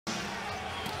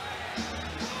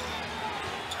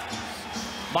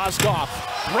Mozgov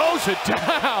throws it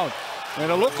down,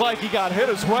 and it looked like he got hit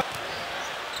as well.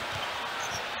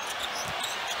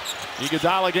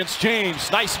 Iguodala against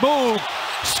James, nice move,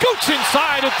 scoots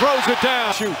inside and throws it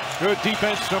down. Shoot, good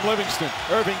defense from Livingston.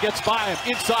 Irving gets by him,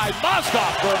 inside,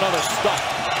 Mozgov for another stop.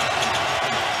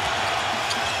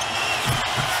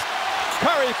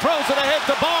 Curry throws it ahead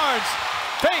to Barnes,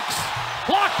 fakes,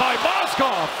 blocked by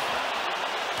Mozgov.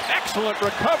 Excellent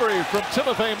recovery from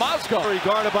Timofey Mozgov.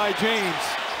 Guarded by James.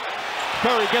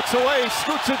 Curry gets away,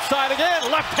 scoots inside again,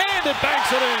 left-handed,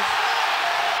 banks it in.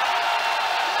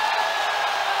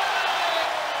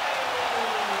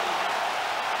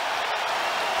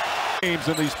 Games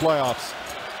in these playoffs.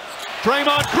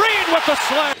 Draymond Green with the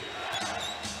slam.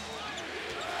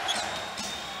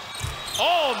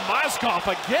 Oh, Mozgov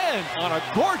again on a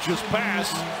gorgeous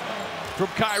pass from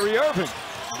Kyrie Irving.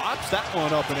 Pops that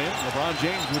one up and in. LeBron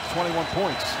James with 21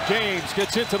 points. James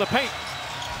gets into the paint.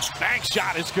 Bank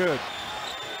shot is good.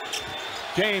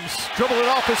 James dribbled it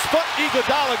off his foot.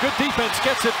 Iguodala, good defense,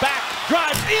 gets it back.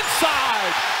 Drives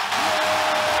inside.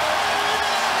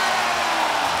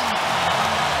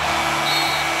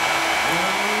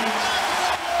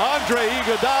 Andre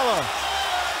Iguodala.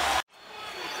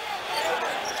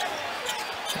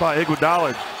 By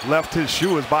Iguodala, left his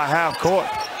shoe is by half court.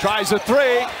 Tries a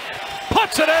three,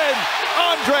 puts it in.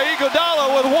 Andre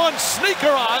Iguodala with one sneaker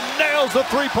on, nails the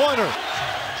three-pointer.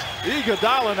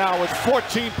 Iguodala now with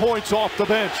 14 points off the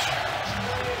bench.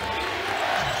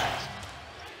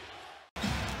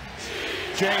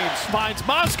 James finds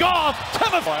Mozgov.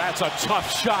 Timothy, that's a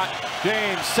tough shot.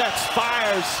 James sets,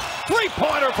 fires.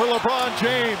 Three-pointer for LeBron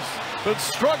James. Been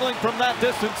struggling from that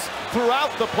distance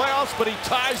throughout the playoffs, but he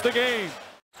ties the game.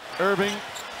 Irving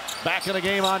back in the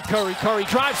game on Curry. Curry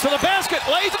drives to the basket,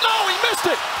 lays, no, he missed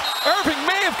it. Irving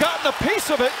may have gotten a piece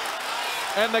of it,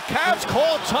 and the Cavs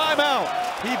called timeout.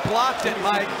 He blocked it,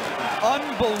 Mike.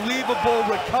 Unbelievable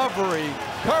recovery.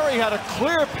 Curry had a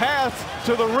clear path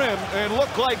to the rim and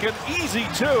looked like an easy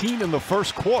two. In the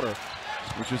first quarter,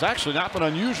 which has actually not been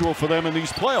unusual for them in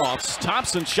these playoffs.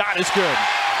 Thompson's shot is good.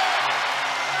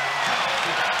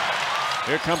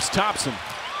 Here comes Thompson.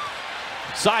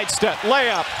 Sidestep,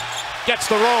 layup, gets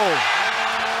the roll.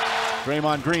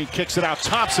 Draymond Green kicks it out.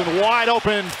 Thompson wide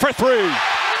open for three.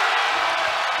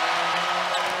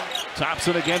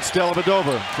 Thompson against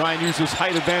Dellavedova. Try and use his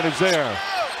height advantage there.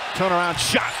 Turnaround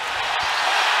shot.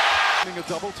 A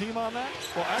double team on that?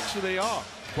 Well, actually they are.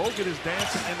 Bogut is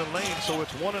dancing in the lane, so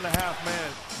it's 1.5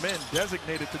 men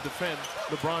designated to defend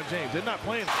LeBron James. They're not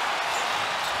playing.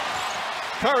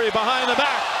 Curry behind the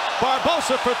back.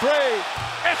 Barbosa for three.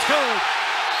 It's good.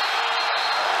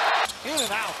 In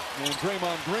and out. And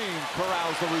Draymond Green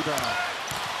corrals the rebound.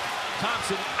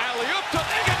 Thompson alley-oop to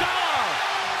Iguodala.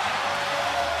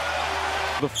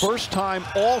 The first time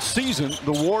all season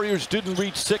the Warriors didn't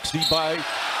reach 60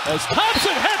 as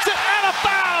Thompson hits it and a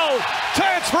foul.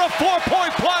 Chance for a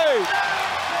 4-point play.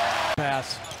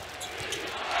 Pass.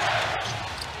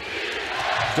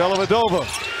 Dellavedova.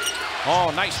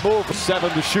 Oh, nice move for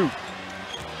 7 to shoot.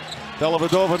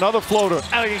 Dellavedova, another floater.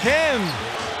 And again.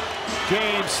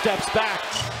 James steps back,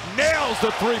 nails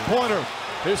the three-pointer.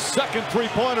 His second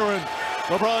three-pointer, and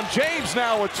LeBron James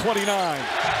now with 29.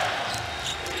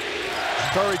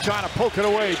 Curry trying to poke it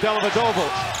away. Dellavedova,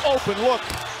 open look,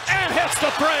 and hits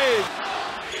the three.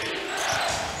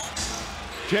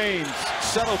 James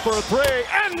settled for a three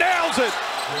and nails it.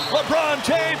 LeBron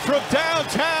James from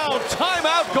downtown.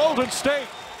 Timeout, Golden State.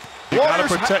 You gotta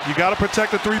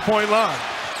protect the three-point line.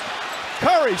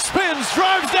 Curry spins,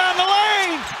 drives down the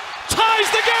lane, ties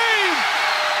the game.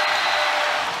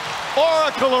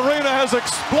 Oracle Arena has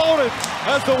exploded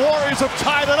as the Warriors have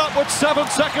tied it up with 7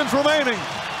 seconds remaining.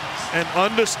 And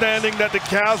understanding that the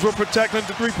Cavs were protecting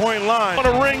the three-point line. On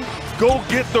a ring, go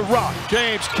get the rock.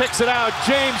 James kicks it out.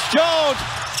 James Jones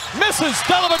misses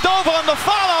Dellavedova on the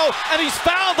follow, and he's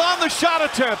fouled on the shot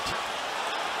attempt.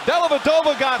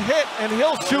 Dellavedova got hit, and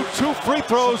he'll shoot 2 free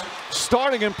throws,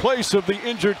 starting in place of the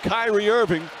injured Kyrie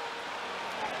Irving.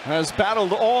 Has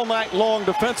battled all night long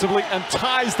defensively and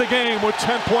ties the game with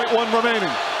 10.1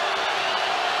 remaining.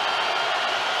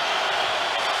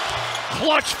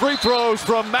 Clutch free throws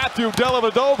from Matthew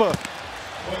Dellavedova.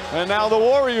 And now the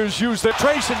Warriors use their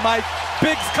Tration, Mike.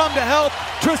 Bigs come to help.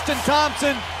 Tristan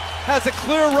Thompson has a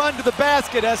clear run to the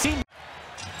basket as he...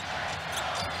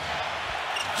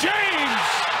 James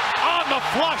on the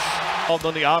flush.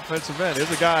 On the offensive end,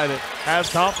 here's a guy that has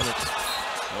confidence.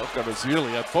 Look at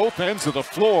Ezeli at both ends of the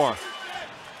floor.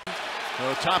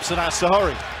 So Thompson has to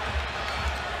hurry.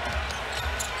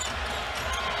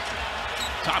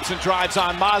 Thompson drives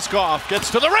on Mozgov,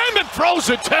 gets to the rim and throws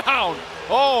it down.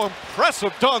 Oh,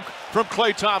 impressive dunk from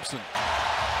Klay Thompson.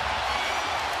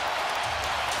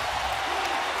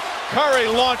 Curry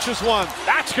launches one.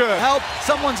 That's good. Help.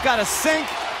 Someone's got to sink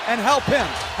and help him.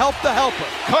 Help the helper.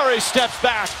 Curry steps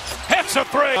back, hits a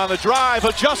three. On the drive,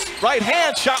 adjusts right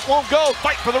hand, shot won't go.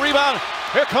 Fight for the rebound.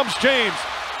 Here comes James.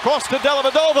 Cross to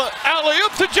Dellavedova,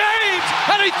 alley-oop to James,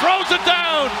 and he throws it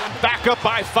down. Back up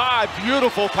by 5,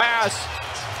 beautiful pass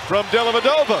from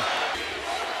Dellavedova.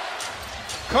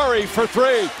 Curry for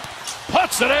 3,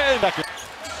 puts it in.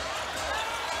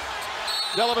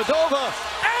 Dellavedova,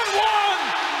 and 1!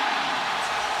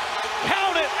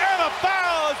 Count it, and a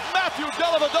foul as Matthew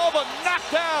Dellavedova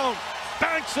knocked down,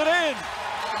 banks it in.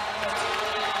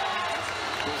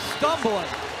 Stumbling,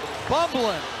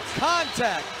 bumbling,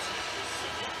 contact.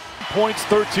 Points,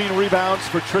 13 rebounds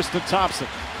for Tristan Thompson.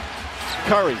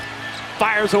 Curry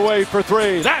fires away for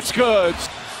 3. That's good.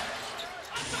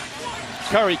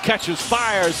 Curry catches,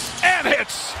 fires, and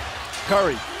hits.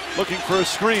 Curry looking for a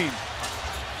screen.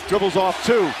 Dribbles off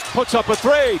 2, puts up a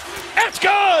 3. It's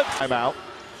good. Timeout.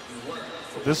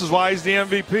 This is why he's the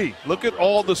MVP. Look at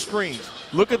all the screens.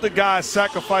 Look at the guys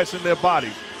sacrificing their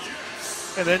body.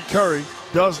 And then Curry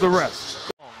does the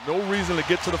rest. No reason to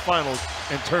get to the finals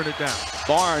and turn it down.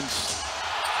 Barnes,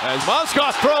 as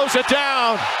Mozgov throws it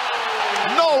down.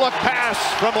 No-look pass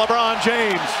from LeBron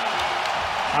James.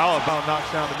 How about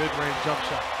knocks down the mid-range jump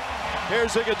shot?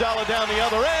 Here's Iguodala down the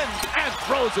other end and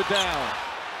throws it down.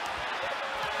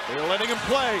 They're letting him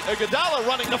play. Iguodala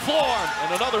running the floor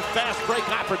and another fast break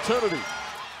opportunity.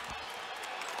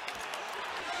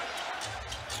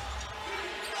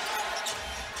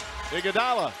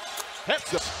 Iguodala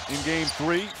hits it in game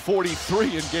 3,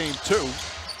 43 in game 2.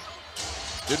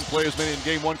 Didn't play as many in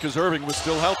game 1 because Irving was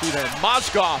still healthy then.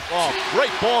 Mozgov, oh,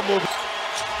 great ball move.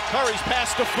 Curry's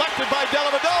pass deflected by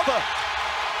Dellavedova.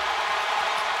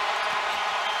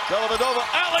 Dellavedova,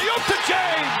 alley-oop to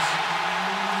James.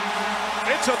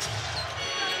 It's a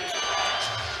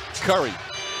Curry,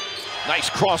 nice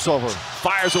crossover,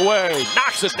 fires away,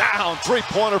 knocks it down.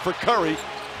 3-pointer for Curry,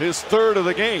 his 3rd of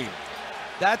the game.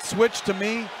 That switch to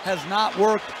me has not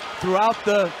worked throughout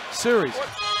the series.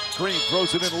 Green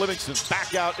throws it in Livingston,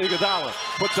 back out Iguodala,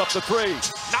 puts up the 3,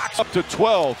 knocks up to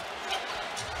 12.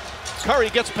 Curry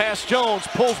gets past Jones,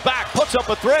 pulls back, puts up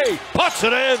a 3, puts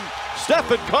it in.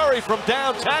 Stephen Curry from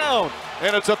downtown,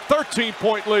 and it's a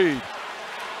 13-point lead.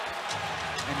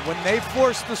 And when they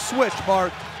force the switch,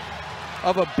 Mark,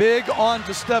 of a big on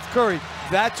to Steph Curry,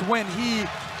 that's when he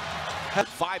had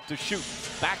 5 to shoot.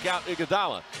 Back out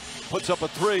Iguodala, puts up a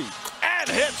 3, and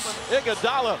hits.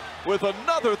 Iguodala with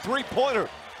another 3-pointer.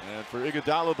 And for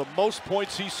Iguodala, the most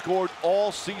points he scored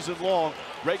all season long,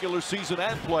 regular season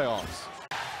and playoffs.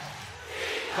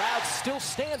 Crowd still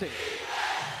standing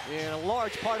in a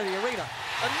large part of the arena.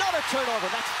 Another turnover,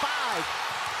 that's 5.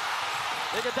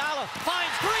 Iguodala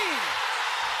finds Green.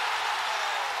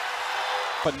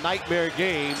 A nightmare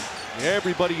game.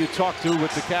 Everybody you talk to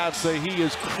with the Cavs say he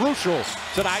is crucial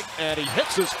tonight, and he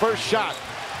hits his first shot.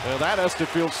 Well, that has to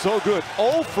feel so good.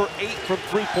 0 for 8 from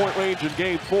 3-point range in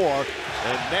game 4,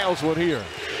 and nails one here.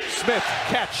 Smith,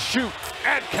 catch, shoot,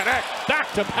 and connect.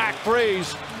 Back-to-back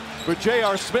threes for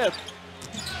J.R. Smith.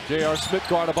 J.R. Smith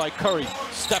guarded by Curry.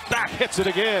 Step back, hits it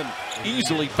again.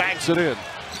 Easily banks it in.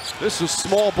 This is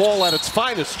small ball at its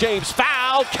finest. James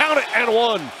foul, count it, and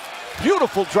 1.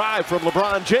 Beautiful drive from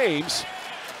LeBron James.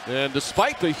 And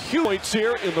despite the huge points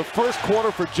here in the first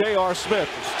quarter for J.R. Smith,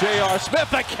 it's J.R.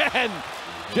 Smith again.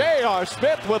 J.R.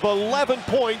 Smith with 11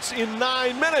 points in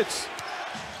 9 minutes.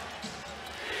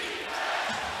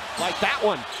 Like that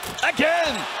one.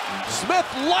 Again, Smith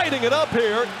lighting it up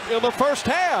here in the first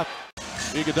half.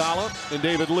 Iguodala and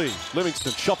David Lee.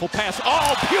 Livingston, shuffle pass.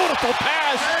 Oh, beautiful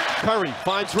pass. Curry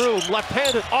finds room,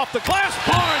 left-handed, off the glass.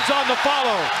 Barnes on the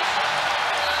follow.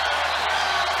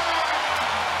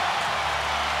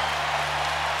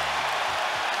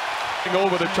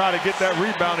 Over to try to get that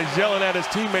rebound. He's yelling at his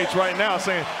teammates right now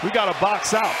saying, we got to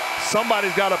box out.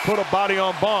 Somebody's got to put a body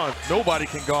on Barnes. Nobody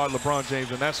can guard LeBron James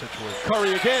in that situation.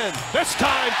 Curry again. This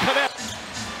time connect.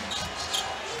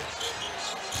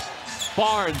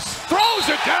 Barnes throws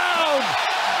it down.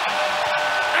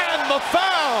 And the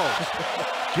foul.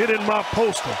 Get in my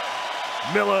poster.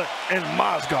 Miller and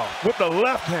Mozgov with the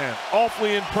left hand.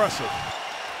 Awfully impressive.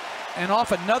 And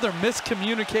off another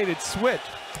miscommunicated switch.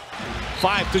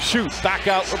 5 to shoot. Back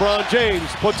out LeBron James.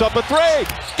 Puts up a 3.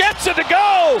 Gets it to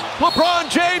go.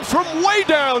 LeBron James from way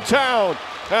downtown.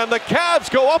 And the Cavs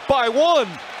go up by 1.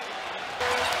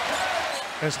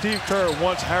 And Steve Kerr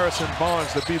wants Harrison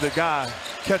Barnes to be the guy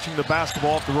catching the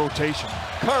basketball off the rotation.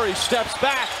 Curry steps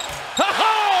back.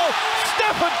 Oh!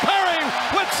 Stephen Curry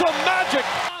with some magic.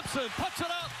 Thompson puts it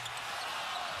up.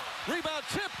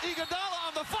 tip. Iguodala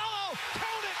on the follow.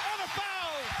 Count it, and a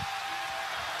foul.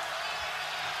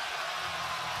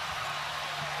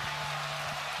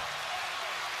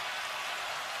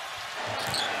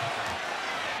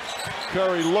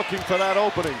 Curry looking for that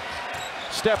opening.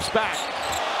 Steps back.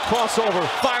 Crossover.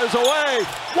 Fires away.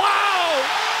 Wow!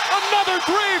 Another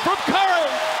three from Curry.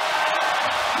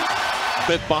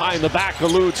 Bit behind the back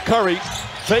eludes Curry.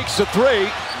 Fakes a three.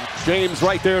 James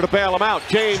right there to bail him out.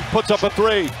 James puts up a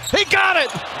three. He got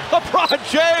it! LeBron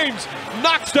James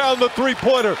knocks down the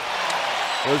three-pointer.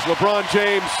 There's LeBron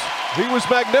James. He was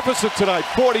magnificent tonight.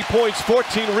 40 points,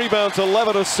 14 rebounds,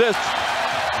 11 assists.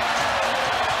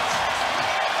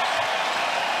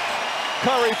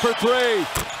 Curry for three.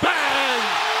 Bang!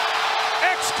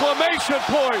 Exclamation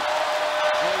point.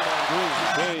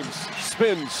 James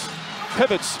spins,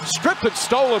 pivots, stripped and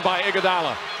stolen by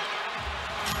Iguodala.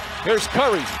 Here's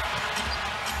Curry.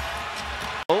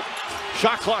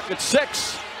 Shot clock at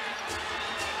 6.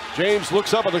 James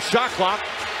looks up at the shot clock.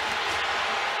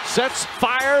 Sets,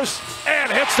 fires,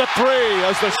 and hits the three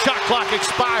as the shot clock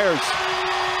expires.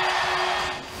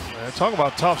 Man, talk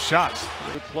about tough shots.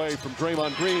 Good play from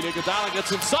Draymond Green. Iguodala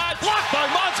gets inside. Blocked by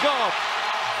Mozgov.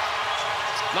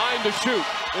 9 to shoot.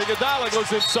 Iguodala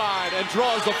goes inside and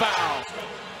draws the foul.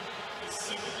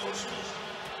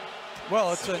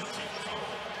 Well, it's a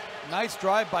nice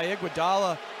drive by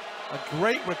Iguodala. A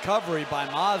great recovery by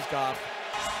Mozgov.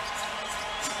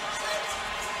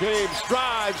 James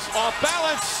drives off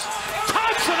balance.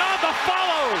 Thompson on the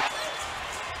follow.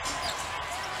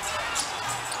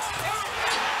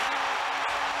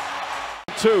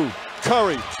 Two.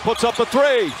 Curry puts up a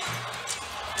three.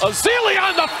 Ezeli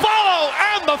on the follow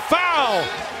and the foul.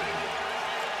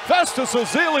 Festus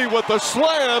Ezeli with the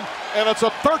slam, and it's a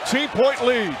 13-point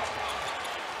lead.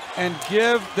 And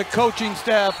give the coaching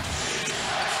staff.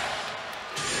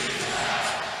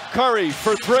 Curry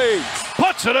for three.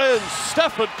 Puts it in.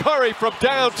 Stephen Curry from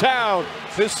downtown.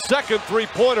 His second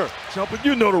three-pointer. Jumping,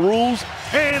 you know the rules.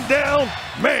 Hand down,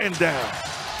 man down.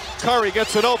 Curry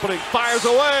gets an opening, fires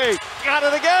away. Got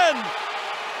it again.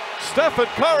 Stephen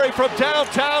Curry from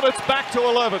downtown. It's back to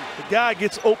 11. The guy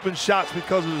gets open shots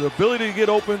because of his ability to get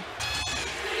open.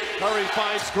 Curry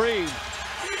finds Green.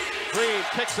 Green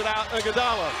kicks it out.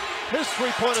 Iguodala. His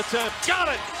three-point attempt. Got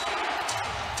it.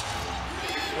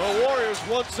 The Warriors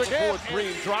once again.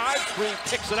 Green drives. Green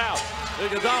kicks it out.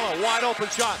 Iguodala, wide open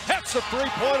shot. Hits a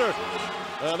three-pointer.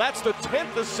 That's the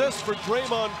 10th assist for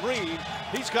Draymond Green.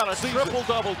 He's got a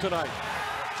triple-double tonight.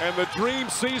 And the dream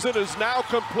season is now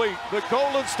complete. The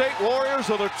Golden State Warriors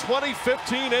are the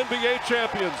 2015 NBA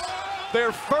champions.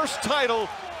 Their first title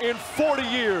in 40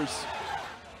 years.